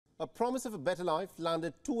A promise of a better life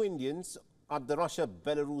landed two Indians at the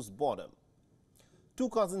Russia-Belarus border. Two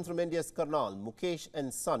cousins from India's Karnal, Mukesh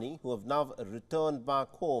and Sunny, who have now returned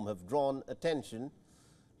back home, have drawn attention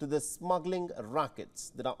to the smuggling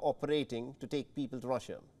rackets that are operating to take people to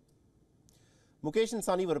Russia. Mukesh and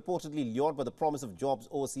Sunny were reportedly lured by the promise of jobs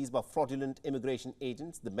overseas by fraudulent immigration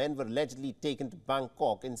agents. The men were allegedly taken to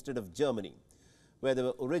Bangkok instead of Germany, where they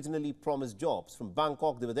were originally promised jobs. From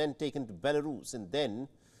Bangkok, they were then taken to Belarus and then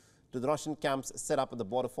to the Russian camps set up in the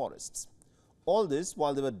border forests. All this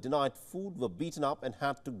while they were denied food, were beaten up and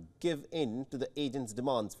had to give in to the agents'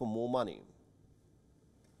 demands for more money.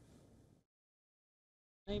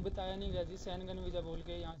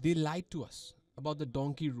 They lied to us about the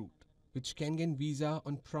donkey route, which Schengen visa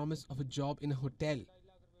on promise of a job in a hotel,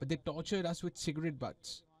 but they tortured us with cigarette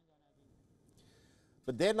butts.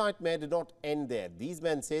 But their nightmare did not end there. These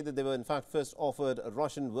men say that they were in fact first offered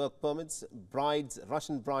Russian work permits,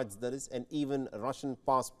 Russian brides that is, and even Russian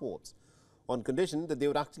passports, on condition that they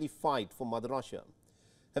would actually fight for Mother Russia.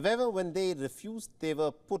 However, when they refused, they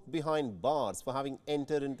were put behind bars for having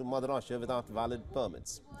entered into Mother Russia without valid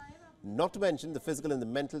permits. Not to mention the physical and the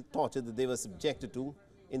mental torture that they were subjected to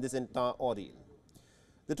in this entire ordeal.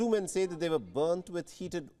 The two men say that they were burnt with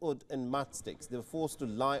heated wood and matchsticks. They were forced to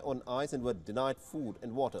lie on ice and were denied food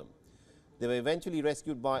and water. They were eventually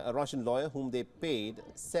rescued by a Russian lawyer whom they paid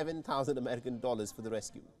 7,000 American dollars for the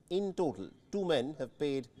rescue. In total, two men have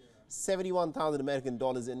paid 71,000 American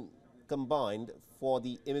dollars in combined for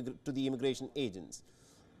to the immigration agents,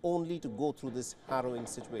 only to go through this harrowing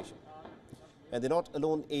situation. And they're not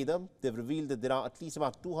alone either. They've revealed that there are at least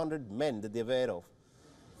about 200 men that they're aware of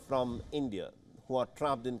from India who are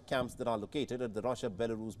trapped in camps that are located at the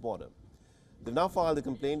Russia-Belarus border. They've now filed a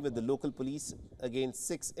complaint with the local police against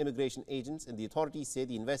 6 immigration agents, and the authorities say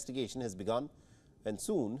the investigation has begun and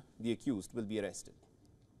soon the accused will be arrested.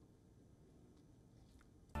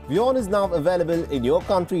 WION is now available in your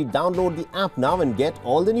country. Download the app now and get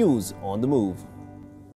all the news on the move.